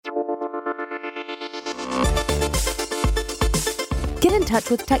Get in touch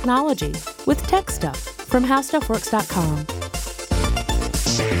with technology with Tech Stuff from HowStuffWorks.com.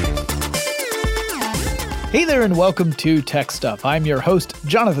 Hey there and welcome to Tech Stuff. I'm your host,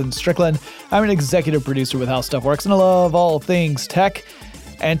 Jonathan Strickland. I'm an executive producer with How Stuff Works and I love all things tech.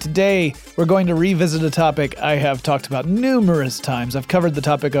 And today we're going to revisit a topic I have talked about numerous times. I've covered the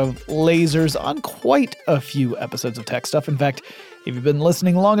topic of lasers on quite a few episodes of Tech Stuff. In fact, if you've been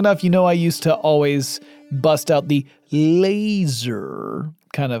listening long enough, you know I used to always bust out the laser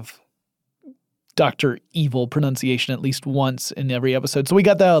kind of Dr. Evil pronunciation at least once in every episode. So we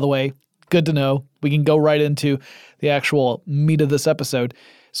got that out of the way. Good to know. We can go right into the actual meat of this episode.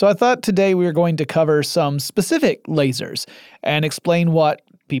 So I thought today we were going to cover some specific lasers and explain what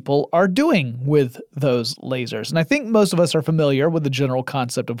people are doing with those lasers. And I think most of us are familiar with the general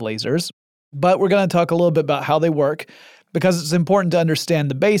concept of lasers, but we're going to talk a little bit about how they work because it's important to understand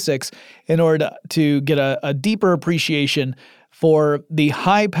the basics in order to get a deeper appreciation for the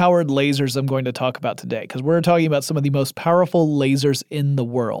high-powered lasers I'm going to talk about today, because we're talking about some of the most powerful lasers in the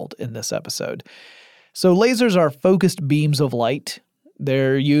world in this episode. So lasers are focused beams of light.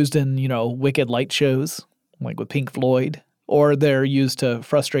 They're used in, wicked light shows, like with Pink Floyd, or they're used to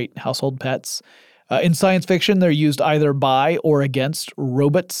frustrate household pets. In science fiction, they're used either by or against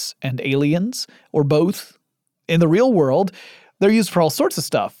robots and aliens, or both. In the real world, they're used for all sorts of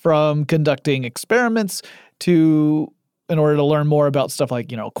stuff, from conducting experiments to in order to learn more about stuff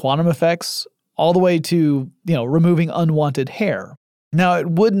like, quantum effects, all the way to, removing unwanted hair. Now, it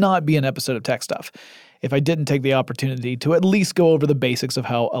would not be an episode of Tech Stuff if I didn't take the opportunity to at least go over the basics of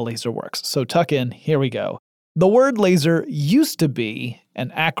how a laser works. So tuck in, here we go. The word laser used to be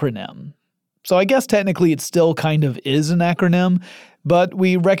an acronym. So I guess technically it still kind of is an acronym, but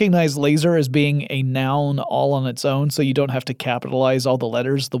we recognize laser as being a noun all on its own, so you don't have to capitalize all the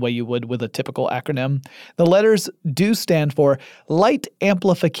letters the way you would with a typical acronym. The letters do stand for light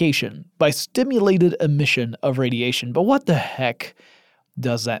amplification by stimulated emission of radiation. But what the heck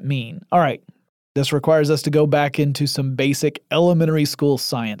does that mean? All right, this requires us to go back into some basic elementary school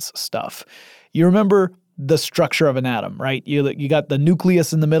science stuff. You remember the structure of an atom, right? You got the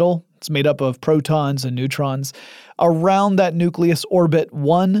nucleus in the middle. It's made up of protons and neutrons. Around that nucleus orbit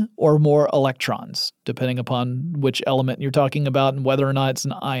one or more electrons, depending upon which element you're talking about and whether or not it's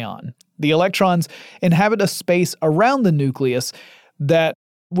an ion. The electrons inhabit a space around the nucleus that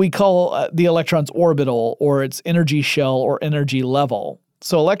we call the electron's orbital or its energy shell or energy level.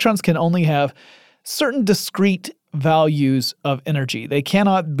 So electrons can only have certain discrete values of energy. They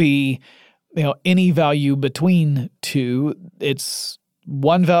cannot be any value between two. It's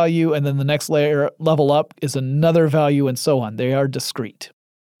one value, and then the next level up is another value, and so on. They are discrete.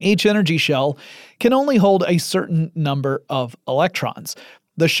 Each energy shell can only hold a certain number of electrons.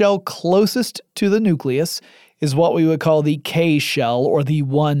 The shell closest to the nucleus is what we would call the K shell, or the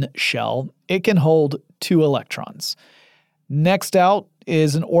 1 shell. It can hold 2 electrons. Next out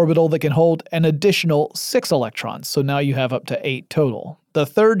is an orbital that can hold an additional 6 electrons, so now you have up to 8 total. The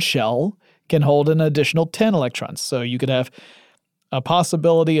third shell can hold an additional 10 electrons, so you could have a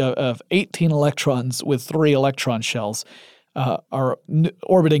possibility of 18 electrons with 3 electron shells are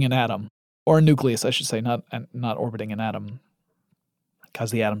orbiting an atom, or a nucleus, I should say, not orbiting an atom,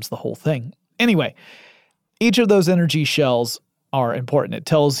 because the atom's the whole thing. Anyway, each of those energy shells are important. It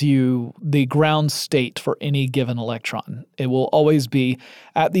tells you the ground state for any given electron. It will always be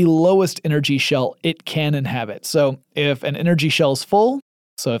at the lowest energy shell it can inhabit. So if an energy shell is full,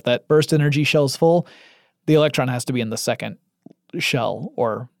 so if that burst energy shell is full, the electron has to be in the second shell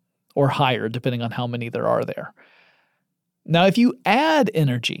or higher, depending on how many there are there. Now, if you add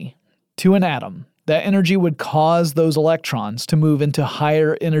energy to an atom, that energy would cause those electrons to move into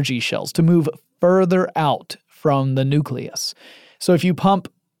higher energy shells, to move further out from the nucleus. So if you pump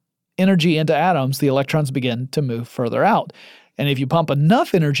energy into atoms, the electrons begin to move further out. And if you pump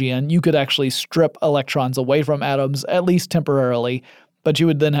enough energy in, you could actually strip electrons away from atoms, at least temporarily, but you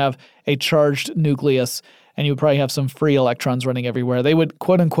would then have a charged nucleus, and you would probably have some free electrons running everywhere. They would,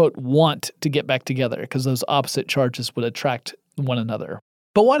 quote-unquote, want to get back together because those opposite charges would attract one another.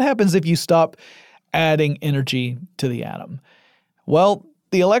 But what happens if you stop adding energy to the atom? Well,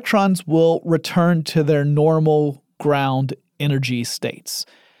 the electrons will return to their normal ground energy states.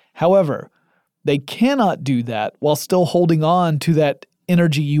 However, they cannot do that while still holding on to that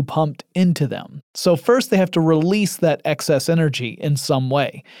energy you pumped into them. So first they have to release that excess energy in some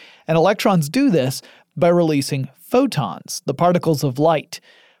way. And electrons do this by releasing photons, the particles of light.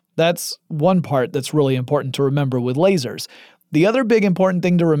 That's one part that's really important to remember with lasers. The other big important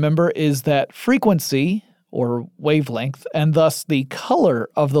thing to remember is that frequency, or wavelength, and thus the color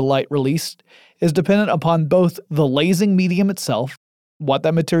of the light released, is dependent upon both the lasing medium itself what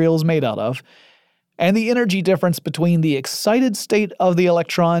that material is made out of, and the energy difference between the excited state of the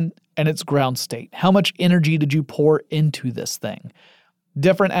electron and its ground state. How much energy did you pour into this thing?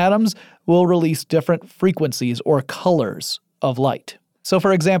 Different atoms will release different frequencies or colors of light. So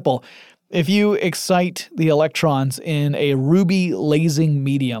for example, if you excite the electrons in a ruby lasing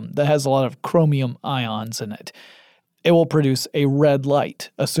medium that has a lot of chromium ions in it, it will produce a red light,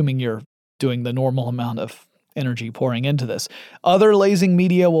 assuming you're doing the normal amount of energy pouring into this. Other lasing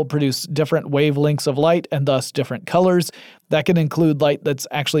media will produce different wavelengths of light and thus different colors. That can include light that's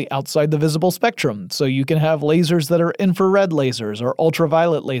actually outside the visible spectrum. So you can have lasers that are infrared lasers or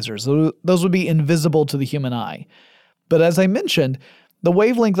ultraviolet lasers. Those would be invisible to the human eye. But as I mentioned, the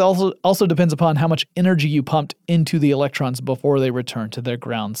wavelength also depends upon how much energy you pumped into the electrons before they return to their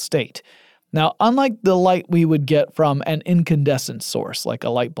ground state. Now, unlike the light we would get from an incandescent source, like a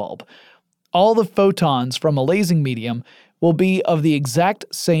light bulb, all the photons from a lasing medium will be of the exact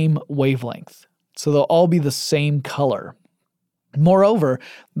same wavelength. So they'll all be the same color. Moreover,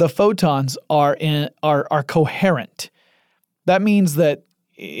 the photons are coherent. That means that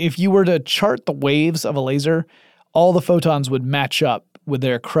if you were to chart the waves of a laser, all the photons would match up with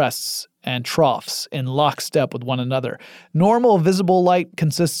their crests and troughs in lockstep with one another. Normal visible light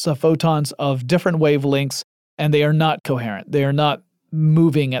consists of photons of different wavelengths, and they are not coherent. They are not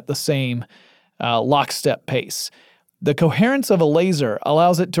moving at the same lockstep pace. The coherence of a laser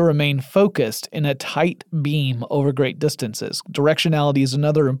allows it to remain focused in a tight beam over great distances. Directionality is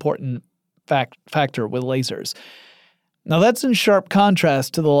another important factor with lasers. Now that's in sharp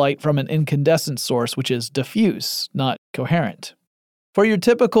contrast to the light from an incandescent source, which is diffuse, not coherent. For your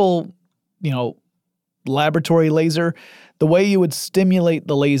typical, laboratory laser, the way you would stimulate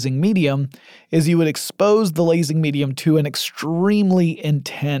the lasing medium is you would expose the lasing medium to an extremely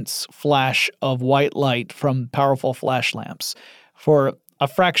intense flash of white light from powerful flash lamps for a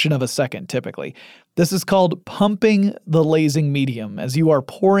fraction of a second typically. This is called pumping the lasing medium, as you are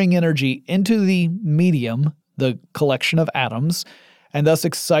pouring energy into the medium, the collection of atoms, and thus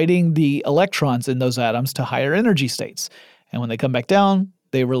exciting the electrons in those atoms to higher energy states. And when they come back down,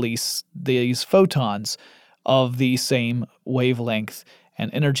 they release these photons of the same wavelength and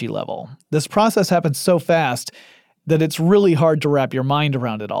energy level. This process happens so fast that it's really hard to wrap your mind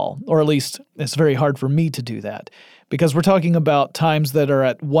around it all, or at least it's very hard for me to do that, because we're talking about times that are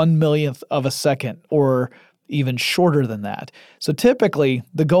at 1/1,000,000th of a second or even shorter than that. So typically,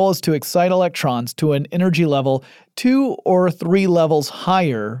 the goal is to excite electrons to an energy level 2 or 3 levels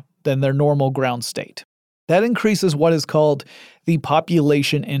higher than their normal ground state. That increases what is called the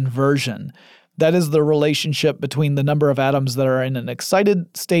population inversion. That is the relationship between the number of atoms that are in an excited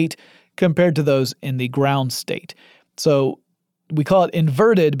state compared to those in the ground state. So we call it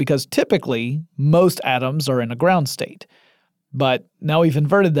inverted because typically most atoms are in a ground state. But now we've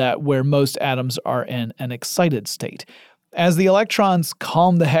inverted that where most atoms are in an excited state. As the electrons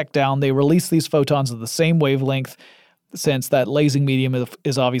calm the heck down, they release these photons of the same wavelength, since that lasing medium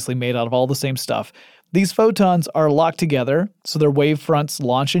is obviously made out of all the same stuff. These photons are locked together, so their wave fronts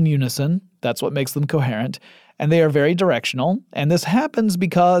launch in unison. That's what makes them coherent. And they are very directional. And this happens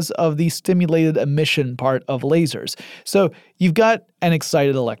because of the stimulated emission part of lasers. So you've got an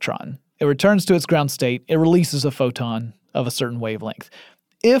excited electron. It returns to its ground state. It releases a photon of a certain wavelength.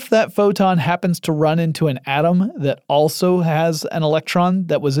 If that photon happens to run into an atom that also has an electron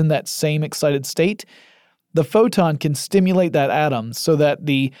that was in that same excited state, the photon can stimulate that atom so that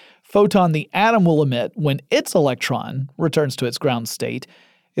the photon the atom will emit when its electron returns to its ground state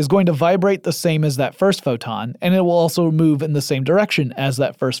is going to vibrate the same as that first photon, and it will also move in the same direction as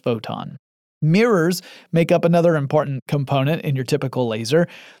that first photon. Mirrors make up another important component in your typical laser.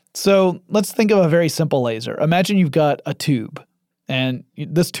 So let's think of a very simple laser. Imagine you've got a tube, and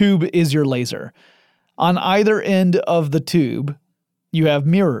this tube is your laser. On either end of the tube, you have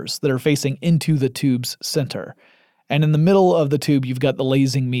mirrors that are facing into the tube's center. And in the middle of the tube, you've got the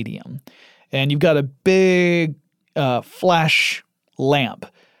lasing medium. And you've got a big flash lamp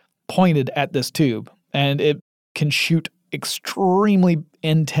pointed at this tube. And it can shoot extremely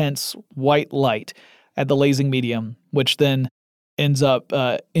intense white light at the lasing medium, which then ends up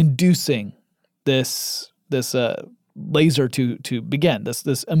inducing this laser to begin, this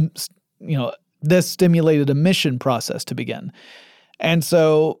stimulated emission process to begin. And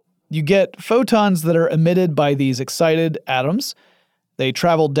so you get photons that are emitted by these excited atoms. They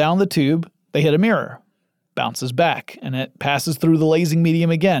travel down the tube, they hit a mirror, bounces back, and it passes through the lasing medium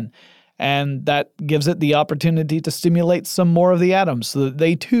again. And that gives it the opportunity to stimulate some more of the atoms so that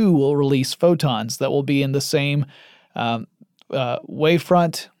they too will release photons that will be in the same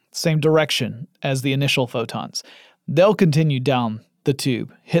wavefront, same direction as the initial photons. They'll continue down the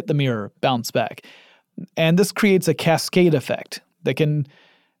tube, hit the mirror, bounce back. And this creates a cascade effect that can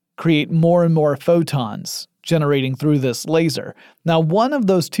create more and more photons generating through this laser. Now, one of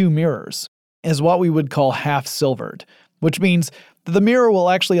those two mirrors is what we would call half-silvered, which means that the mirror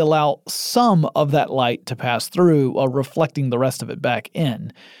will actually allow some of that light to pass through while reflecting the rest of it back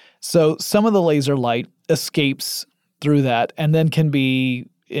in. So some of the laser light escapes through that and then can be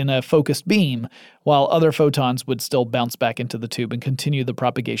in a focused beam, while other photons would still bounce back into the tube and continue the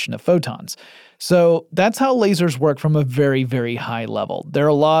propagation of photons. So that's how lasers work from a very, very high level. There are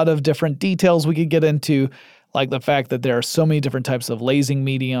a lot of different details we could get into, like the fact that there are so many different types of lasing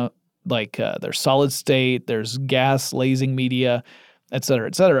media, like there's solid state, there's gas lasing media, et cetera,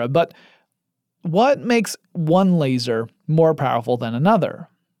 et cetera. But what makes one laser more powerful than another?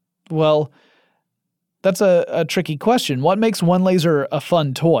 Well, that's a tricky question. What makes one laser a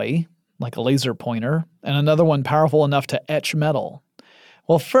fun toy, like a laser pointer, and another one powerful enough to etch metal?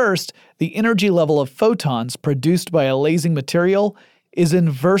 Well, first, the energy level of photons produced by a lasing material is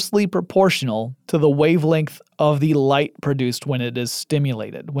inversely proportional to the wavelength of the light produced when it is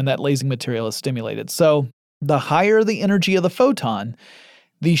stimulated, when that lasing material is stimulated. So the higher the energy of the photon,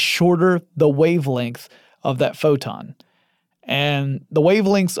 the shorter the wavelength of that photon. And the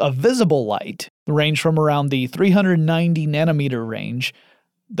wavelengths of visible light range from around the 390 nanometer range,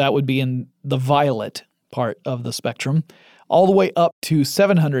 that would be in the violet part of the spectrum, all the way up to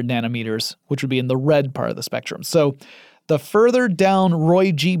 700 nanometers, which would be in the red part of the spectrum. So the further down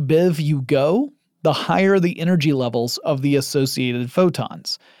Roy G. Biv you go, the higher the energy levels of the associated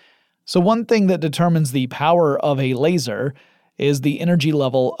photons. So one thing that determines the power of a laser is the energy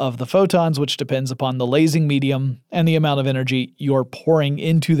level of the photons, which depends upon the lasing medium and the amount of energy you're pouring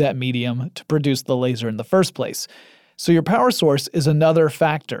into that medium to produce the laser in the first place. So your power source is another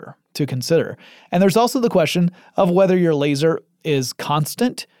factor to consider. And there's also the question of whether your laser is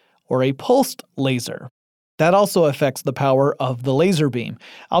constant or a pulsed laser. That also affects the power of the laser beam.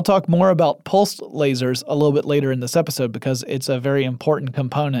 I'll talk more about pulsed lasers a little bit later in this episode because it's a very important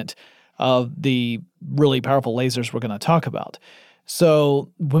component of the really powerful lasers we're going to talk about. So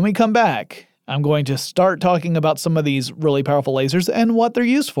when we come back, I'm going to start talking about some of these really powerful lasers and what they're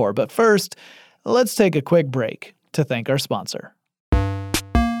used for. But first, let's take a quick break to thank our sponsor.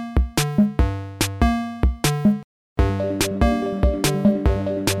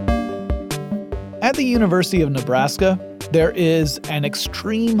 At the University of Nebraska, there is an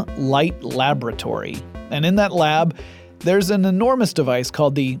extreme light laboratory. And in that lab, there's an enormous device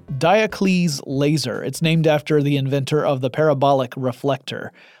called the Diocles laser. It's named after the inventor of the parabolic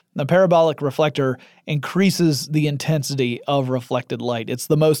reflector. The parabolic reflector increases the intensity of reflected light. It's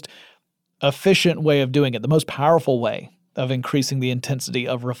the most efficient way of doing it, the most powerful way of increasing the intensity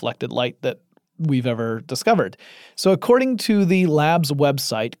of reflected light that we've ever discovered. So according to the lab's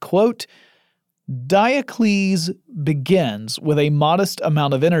website, quote, Diocles begins with a modest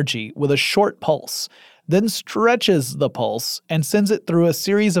amount of energy with a short pulse, then stretches the pulse and sends it through a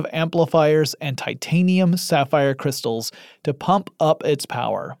series of amplifiers and titanium sapphire crystals to pump up its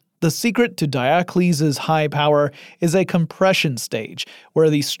power. The secret to Diocles' high power is a compression stage, where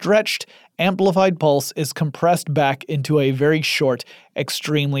the stretched, amplified pulse is compressed back into a very short,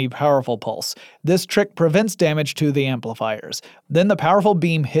 extremely powerful pulse. This trick prevents damage to the amplifiers. Then the powerful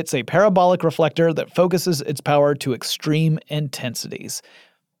beam hits a parabolic reflector that focuses its power to extreme intensities.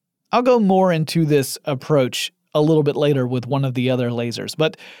 I'll go more into this approach a little bit later with one of the other lasers,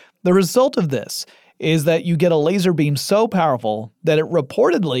 but the result of this is that you get a laser beam so powerful that it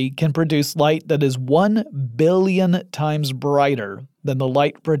reportedly can produce light that is 1 billion times brighter than the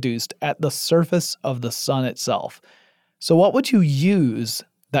light produced at the surface of the sun itself. So what would you use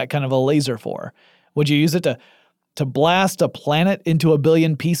that kind of a laser for? Would you use it to blast a planet into a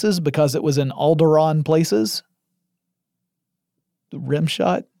billion pieces because it was in Alderaan places? Rim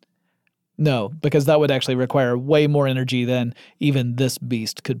shot? No, because that would actually require way more energy than even this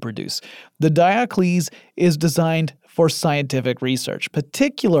beast could produce. The Diocles is designed for scientific research,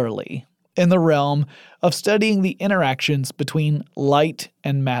 particularly in the realm of studying the interactions between light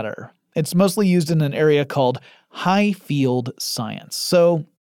and matter. It's mostly used in an area called high field science. So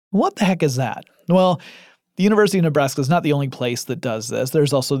what the heck is that? Well, the University of Nebraska is not the only place that does this.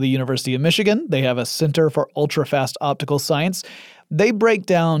 There's also the University of Michigan. They have a Center for Ultra-Fast Optical Science. They break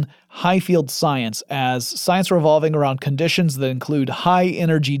down high field science as science revolving around conditions that include high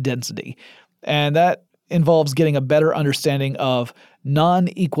energy density. And that involves getting a better understanding of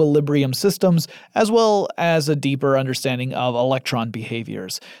non-equilibrium systems, as well as a deeper understanding of electron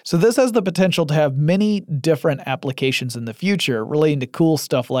behaviors. So this has the potential to have many different applications in the future relating to cool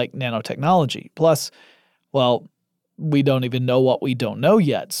stuff like nanotechnology. Plus, well, we don't even know what we don't know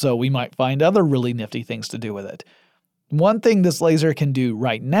yet, so we might find other really nifty things to do with it. One thing this laser can do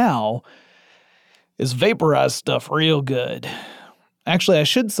right now is vaporize stuff real good. Actually, I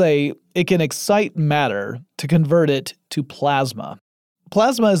should say it can excite matter to convert it to plasma.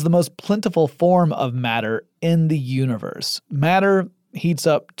 Plasma is the most plentiful form of matter in the universe. Matter heats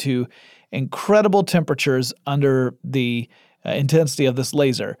up to incredible temperatures under the intensity of this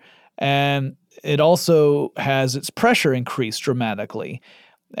laser, and it also has its pressure increased dramatically.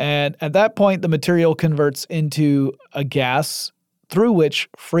 And at that point, the material converts into a gas through which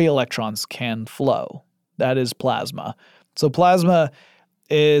free electrons can flow. That is plasma. So plasma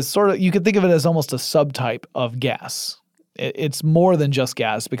is you could think of it as almost a subtype of gas. It's more than just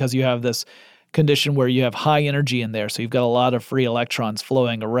gas because you have this condition where you have high energy in there, so you've got a lot of free electrons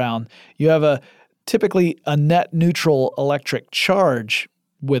flowing around. You have typically a net neutral electric charge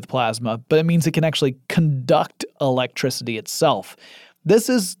with plasma, but it means it can actually conduct electricity itself. This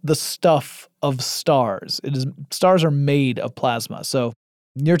is the stuff of stars. Stars are made of plasma, so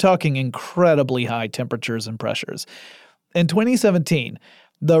you're talking incredibly high temperatures and pressures. In 2017,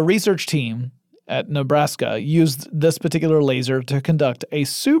 the research team at Nebraska used this particular laser to conduct a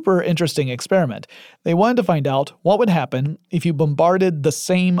super interesting experiment. They wanted to find out what would happen if you bombarded the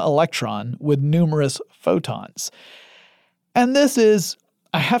same electron with numerous photons. And this is,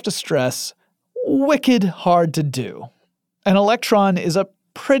 I have to stress, wicked hard to do. An electron is a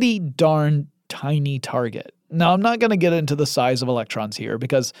pretty darn tiny target. Now, I'm not going to get into the size of electrons here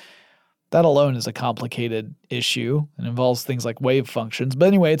because that alone is a complicated issue and involves things like wave functions. But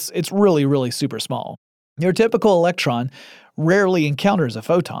anyway, it's really, really super small. Your typical electron rarely encounters a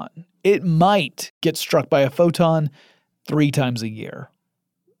photon. It might get struck by a photon 3 times a year.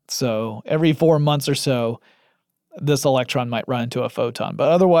 So every 4 months or so, this electron might run into a photon, but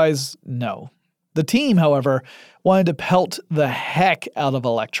otherwise, no. The team, however, wanted to pelt the heck out of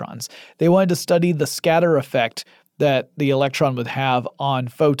electrons. They wanted to study the scatter effect that the electron would have on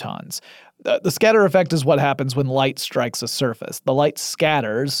photons. The scatter effect is what happens when light strikes a surface. The light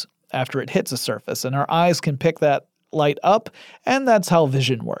scatters after it hits a surface, and our eyes can pick that light up, and that's how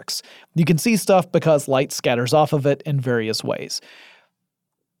vision works. You can see stuff because light scatters off of it in various ways.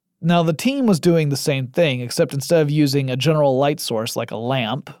 Now, the team was doing the same thing, except instead of using a general light source like a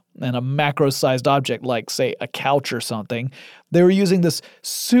lamp and a macro-sized object like, say, a couch or something, they were using this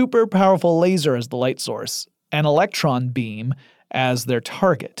super powerful laser as the light source, an electron beam as their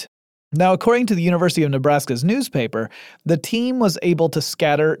target. Now, according to the University of Nebraska's newspaper, the team was able to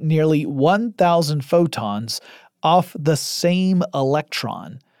scatter nearly 1,000 photons off the same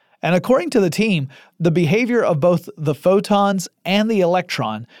electron. And according to the team, the behavior of both the photons and the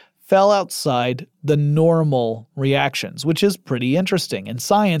electron fell outside the normal reactions, which is pretty interesting. In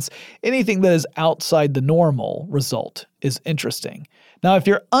science, anything that is outside the normal result is interesting. Now, if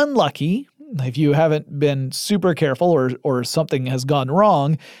you're unlucky, if you haven't been super careful or something has gone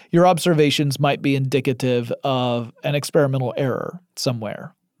wrong, your observations might be indicative of an experimental error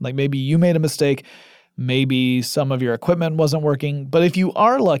somewhere. Like maybe you made a mistake, maybe some of your equipment wasn't working, but if you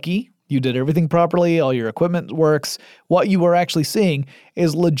are lucky, you did everything properly, all your equipment works, what you are actually seeing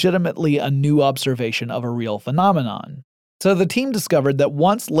is legitimately a new observation of a real phenomenon. So the team discovered that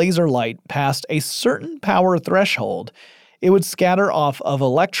once laser light passed a certain power threshold, it would scatter off of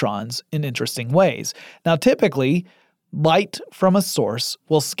electrons in interesting ways. Now, typically, light from a source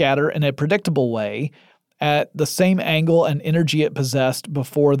will scatter in a predictable way at the same angle and energy it possessed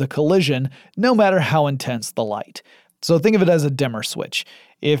before the collision, no matter how intense the light. So think of it as a dimmer switch.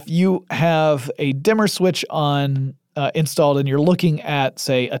 If you have a dimmer switch installed and you're looking at,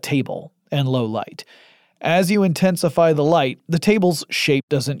 say, a table in low light, as you intensify the light, the table's shape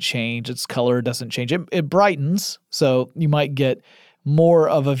doesn't change, its color doesn't change. It brightens, so you might get more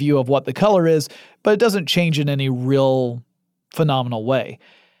of a view of what the color is, but it doesn't change in any real phenomenal way.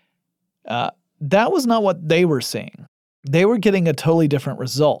 That was not what they were seeing. They were getting a totally different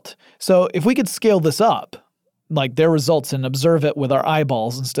result. So if we could scale this up, like their results, and observe it with our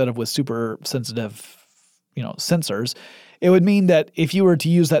eyeballs instead of with super sensitive, sensors, it would mean that if you were to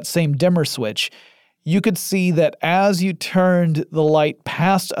use that same dimmer switch, you could see that as you turned the light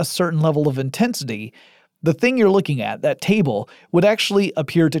past a certain level of intensity, the thing you're looking at, that table, would actually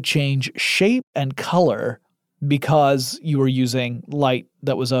appear to change shape and color because you were using light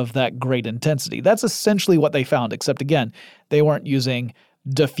that was of that great intensity. That's essentially what they found, except again, they weren't using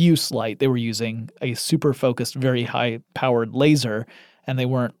diffuse light. They were using a super focused, very high-powered laser, and they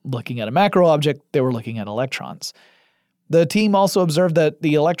weren't looking at a macro object, they were looking at electrons. The team also observed that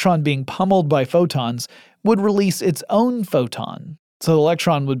the electron being pummeled by photons would release its own photon. So the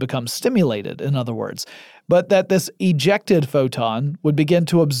electron would become stimulated, in other words, but that this ejected photon would begin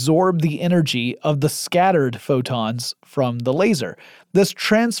to absorb the energy of the scattered photons from the laser. This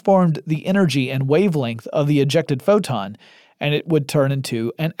transformed the energy and wavelength of the ejected photon, and it would turn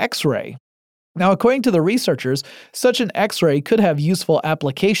into an X-ray. Now, according to the researchers, such an X-ray could have useful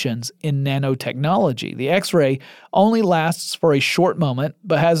applications in nanotechnology. The X-ray only lasts for a short moment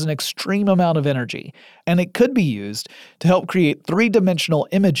but has an extreme amount of energy, and it could be used to help create three-dimensional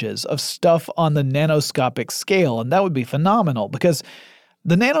images of stuff on the nanoscopic scale, and that would be phenomenal because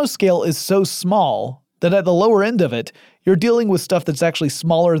the nanoscale is so small that at the lower end of it, you're dealing with stuff that's actually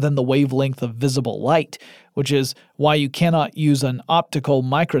smaller than the wavelength of visible light, which is why you cannot use an optical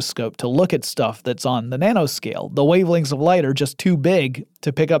microscope to look at stuff that's on the nanoscale. The wavelengths of light are just too big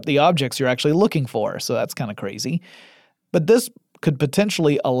to pick up the objects you're actually looking for, so that's kind of crazy. But this could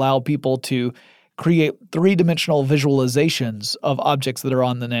potentially allow people to create three-dimensional visualizations of objects that are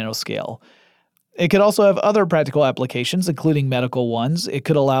on the nanoscale. It could also have other practical applications, including medical ones. It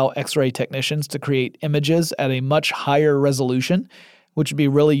could allow X-ray technicians to create images at a much higher resolution, which would be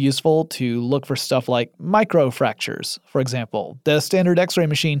really useful to look for stuff like microfractures, for example. The standard X-ray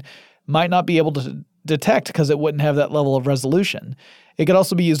machine might not be able to detect because it wouldn't have that level of resolution. It could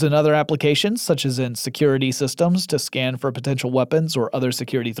also be used in other applications, such as in security systems to scan for potential weapons or other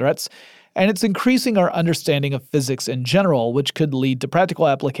security threats. And it's increasing our understanding of physics in general, which could lead to practical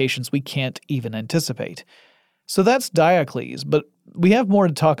applications we can't even anticipate. So that's Diocles, but we have more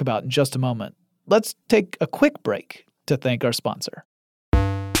to talk about in just a moment. Let's take a quick break to thank our sponsor.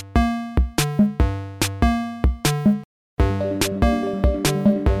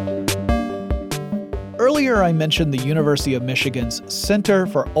 Earlier, I mentioned the University of Michigan's Center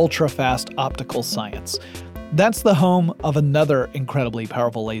for Ultra-Fast Optical Science. That's the home of another incredibly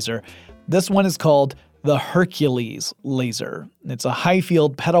powerful laser. This one is called the Hercules laser. It's a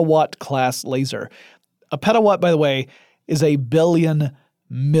high-field petawatt-class laser. A petawatt, by the way, is a billion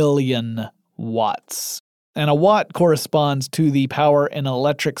million watts. And a watt corresponds to the power in an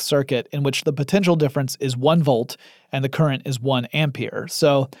electric circuit in which the potential difference is 1 volt and the current is 1 ampere.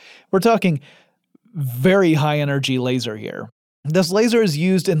 So we're talking very high-energy laser here. This laser is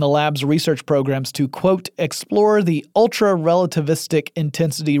used in the lab's research programs to, quote, explore the ultra-relativistic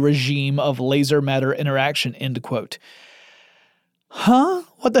intensity regime of laser matter interaction, end quote. Huh?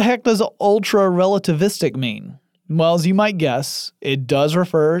 What the heck does ultra-relativistic mean? Well, as you might guess, it does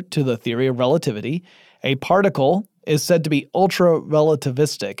refer to the theory of relativity. A particle is said to be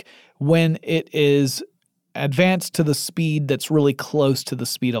ultra-relativistic when it is advanced to the speed that's really close to the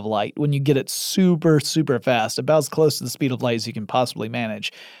speed of light. When you get it super, super fast, about as close to the speed of light as you can possibly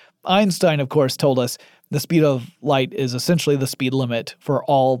manage. Einstein, of course, told us the speed of light is essentially the speed limit for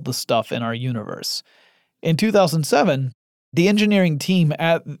all the stuff in our universe. In 2007, the engineering team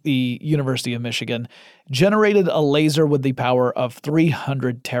at the University of Michigan generated a laser with the power of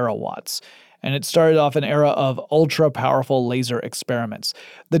 300 terawatts. And it started off an era of ultra-powerful laser experiments.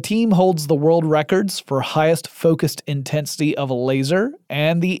 The team holds the world records for highest focused intensity of a laser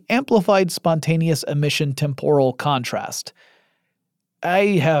and the amplified spontaneous emission temporal contrast.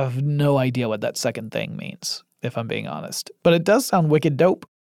 I have no idea what that second thing means, if I'm being honest, but it does sound wicked dope.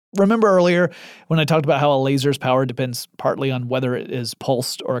 Remember earlier when I talked about how a laser's power depends partly on whether it is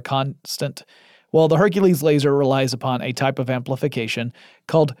pulsed or constant? Well, the Hercules laser relies upon a type of amplification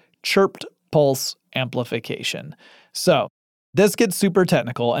called chirped pulse amplification. So this gets super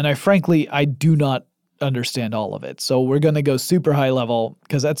technical, and I do not understand all of it. So we're going to go super high level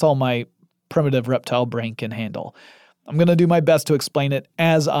because that's all my primitive reptile brain can handle. I'm going to do my best to explain it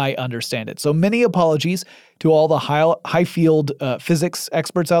as I understand it. So many apologies to all the high field physics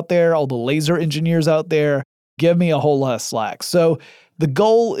experts out there, all the laser engineers out there. Give me a whole lot of slack. So the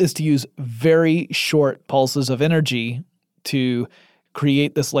goal is to use very short pulses of energy to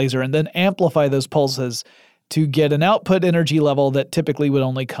create this laser and then amplify those pulses to get an output energy level that typically would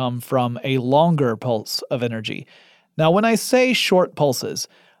only come from a longer pulse of energy. Now, when I say short pulses,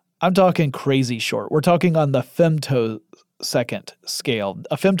 I'm talking crazy short. We're talking on the femtosecond scale.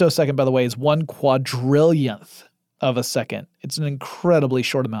 A femtosecond, by the way, is 1/quadrillionth of a second. It's an incredibly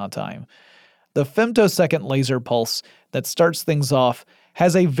short amount of time. The femtosecond laser pulse that starts things off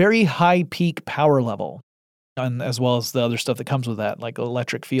has a very high peak power level, and as well as the other stuff that comes with that, like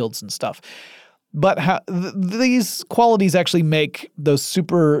electric fields and stuff. But these qualities actually make those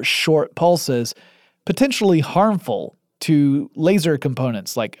super short pulses potentially harmful to laser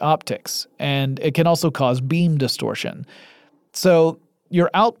components like optics, and it can also cause beam distortion. So your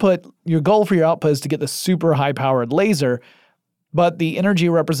goal for your output is to get the super high-powered laser, but the energy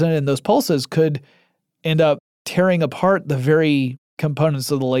represented in those pulses could end up tearing apart the very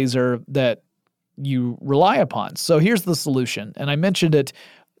components of the laser that you rely upon. So here's the solution, and I mentioned it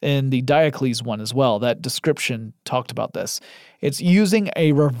in the Diocles one as well. That description talked about this. It's using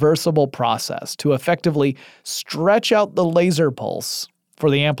a reversible process to effectively stretch out the laser pulse for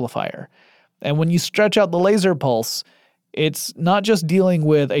the amplifier. And when you stretch out the laser pulse, it's not just dealing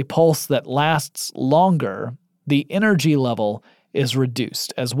with a pulse that lasts longer, the energy level is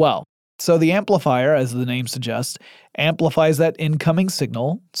reduced as well. So the amplifier, as the name suggests, amplifies that incoming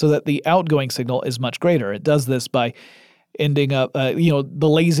signal so that the outgoing signal is much greater. It does this by ending up, the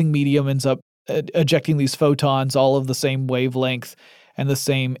lasing medium ends up ejecting these photons, all of the same wavelength and the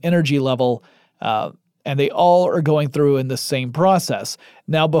same energy level, and they all are going through in the same process.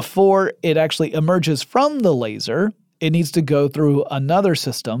 Now, before it actually emerges from the laser, it needs to go through another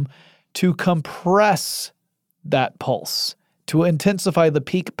system to compress that pulse, to intensify the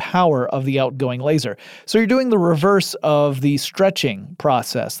peak power of the outgoing laser. So you're doing the reverse of the stretching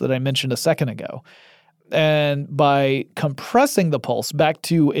process that I mentioned a second ago. And by compressing the pulse back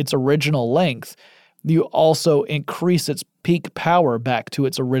to its original length, you also increase its peak power back to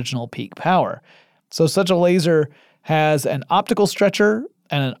its original peak power. So such a laser has an optical stretcher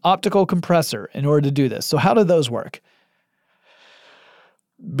and an optical compressor in order to do this. So how do those work?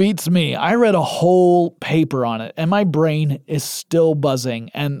 Beats me. I read a whole paper on it, and my brain is still buzzing,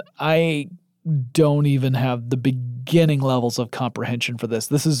 and I don't even have the beginning levels of comprehension for this.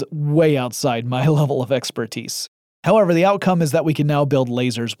 This is way outside my level of expertise. However, the outcome is that we can now build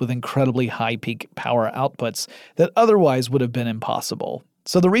lasers with incredibly high peak power outputs that otherwise would have been impossible.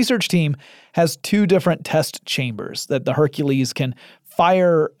 So the research team has 2 different test chambers that the Hercules can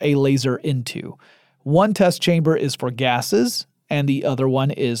fire a laser into. One test chamber is for gases, and the other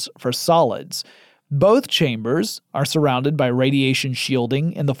one is for solids. Both chambers are surrounded by radiation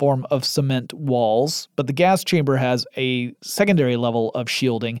shielding in the form of cement walls, but the gas chamber has a secondary level of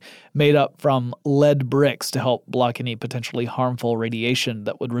shielding made up from lead bricks to help block any potentially harmful radiation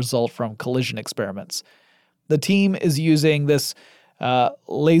that would result from collision experiments. The team is using this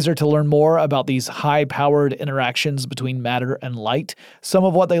laser to learn more about these high-powered interactions between matter and light. Some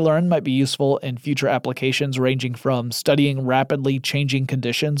of what they learn might be useful in future applications, ranging from studying rapidly changing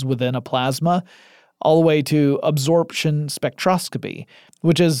conditions within a plasma all the way to absorption spectroscopy,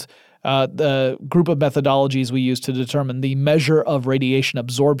 which is the group of methodologies we use to determine the measure of radiation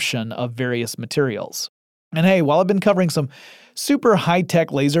absorption of various materials. And hey, while I've been covering some super high-tech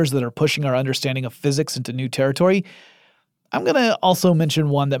lasers that are pushing our understanding of physics into new territory, I'm going to also mention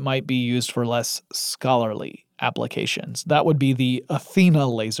one that might be used for less scholarly applications. That would be the Athena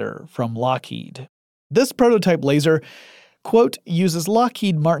laser from Lockheed. This prototype laser, quote, uses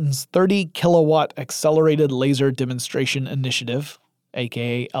Lockheed Martin's 30 kilowatt accelerated laser demonstration initiative,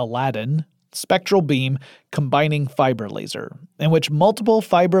 aka Aladdin, spectral beam combining fiber laser, in which multiple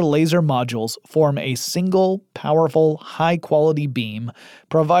fiber laser modules form a single, powerful, high-quality beam,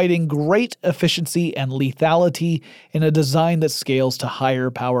 providing great efficiency and lethality in a design that scales to higher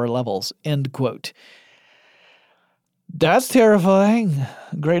power levels, end quote. That's terrifying.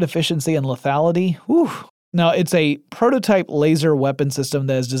 Great efficiency and lethality. Whew. Now, it's a prototype laser weapon system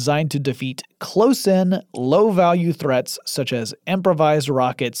that is designed to defeat close-in, low-value threats such as improvised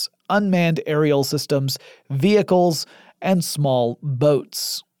rockets, unmanned aerial systems, vehicles, and small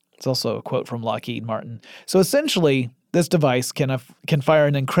boats. It's also a quote from Lockheed Martin. So essentially, this device can fire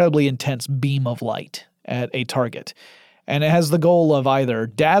an incredibly intense beam of light at a target, and it has the goal of either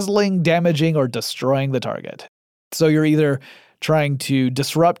dazzling, damaging, or destroying the target. So you're either trying to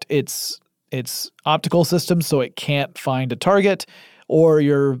disrupt its optical system so it can't find a target, or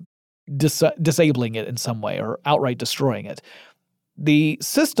you're disabling it in some way or outright destroying it. The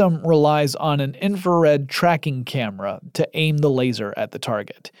system relies on an infrared tracking camera to aim the laser at the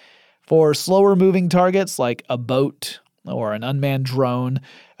target. For slower moving targets like a boat or an unmanned drone,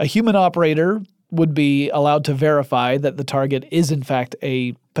 a human operator would be allowed to verify that the target is in fact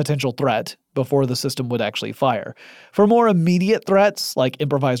a potential threat before the system would actually fire. For more immediate threats like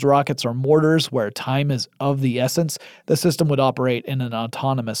improvised rockets or mortars where time is of the essence, the system would operate in an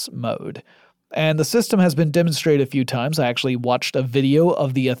autonomous mode. And the system has been demonstrated a few times. I actually watched a video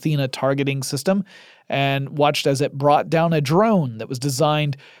of the Athena targeting system and watched as it brought down a drone that was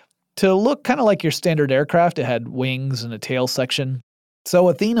designed to look kind of like your standard aircraft. It had wings and a tail section. So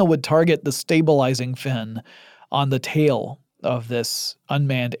Athena would target the stabilizing fin on the tail of this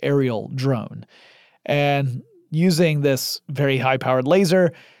unmanned aerial drone. And using this very high-powered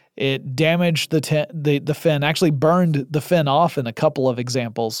laser, it damaged the fin, actually burned the fin off in a couple of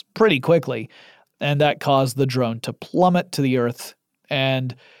examples pretty quickly, and that caused the drone to plummet to the earth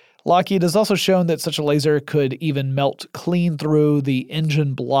and Lockheed has also shown that such a laser could even melt clean through the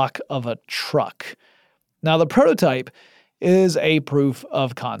engine block of a truck. Now, the prototype is a proof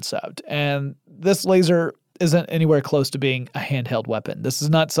of concept, and this laser isn't anywhere close to being a handheld weapon. This is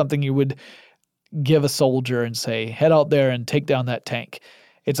not something you would give a soldier and say, head out there and take down that tank.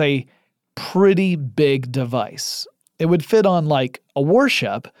 It's a pretty big device. It would fit on like a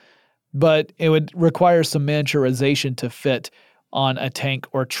warship, but it would require some miniaturization to fit on a tank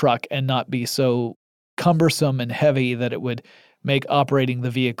or truck and not be so cumbersome and heavy that it would make operating the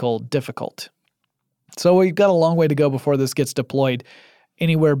vehicle difficult. So we've got a long way to go before this gets deployed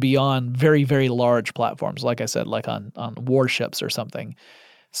anywhere beyond very, very large platforms, like I said, like on warships or something.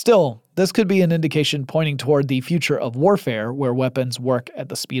 Still, this could be an indication pointing toward the future of warfare, where weapons work at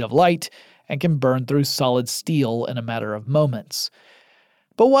the speed of light and can burn through solid steel in a matter of moments.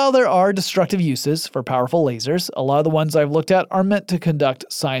 But while there are destructive uses for powerful lasers, a lot of the ones I've looked at are meant to conduct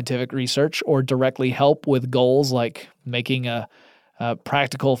scientific research or directly help with goals like making a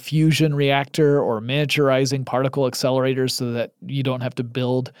practical fusion reactor or miniaturizing particle accelerators so that you don't have to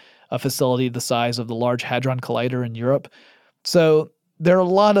build a facility the size of the Large Hadron Collider in Europe. So there are a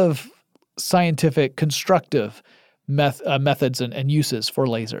lot of scientific, constructive methods and uses for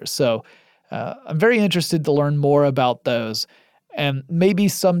lasers. So I'm very interested to learn more about those and maybe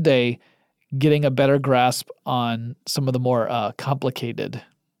someday getting a better grasp on some of the more complicated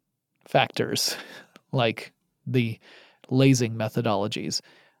factors like the lasing methodologies.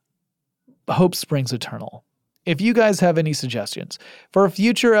 Hope springs eternal. If you guys have any suggestions for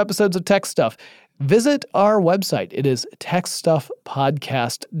future episodes of Tech Stuff, visit our website. It is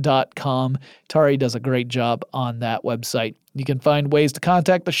techstuffpodcast.com. Tari does a great job on that website. You can find ways to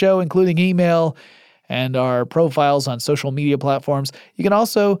contact the show, including email and our profiles on social media platforms. You can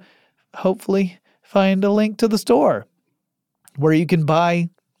also, hopefully, find a link to the store where you can buy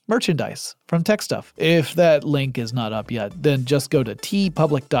merchandise from Tech Stuff. If that link is not up yet, then just go to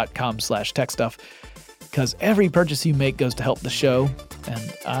tpublic.com/techstuff, because every purchase you make goes to help the show,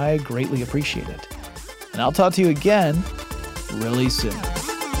 and I greatly appreciate it. And I'll talk to you again really soon.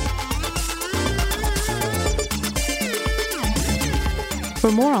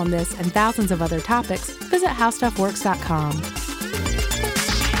 For more on this and thousands of other topics, visit howstuffworks.com.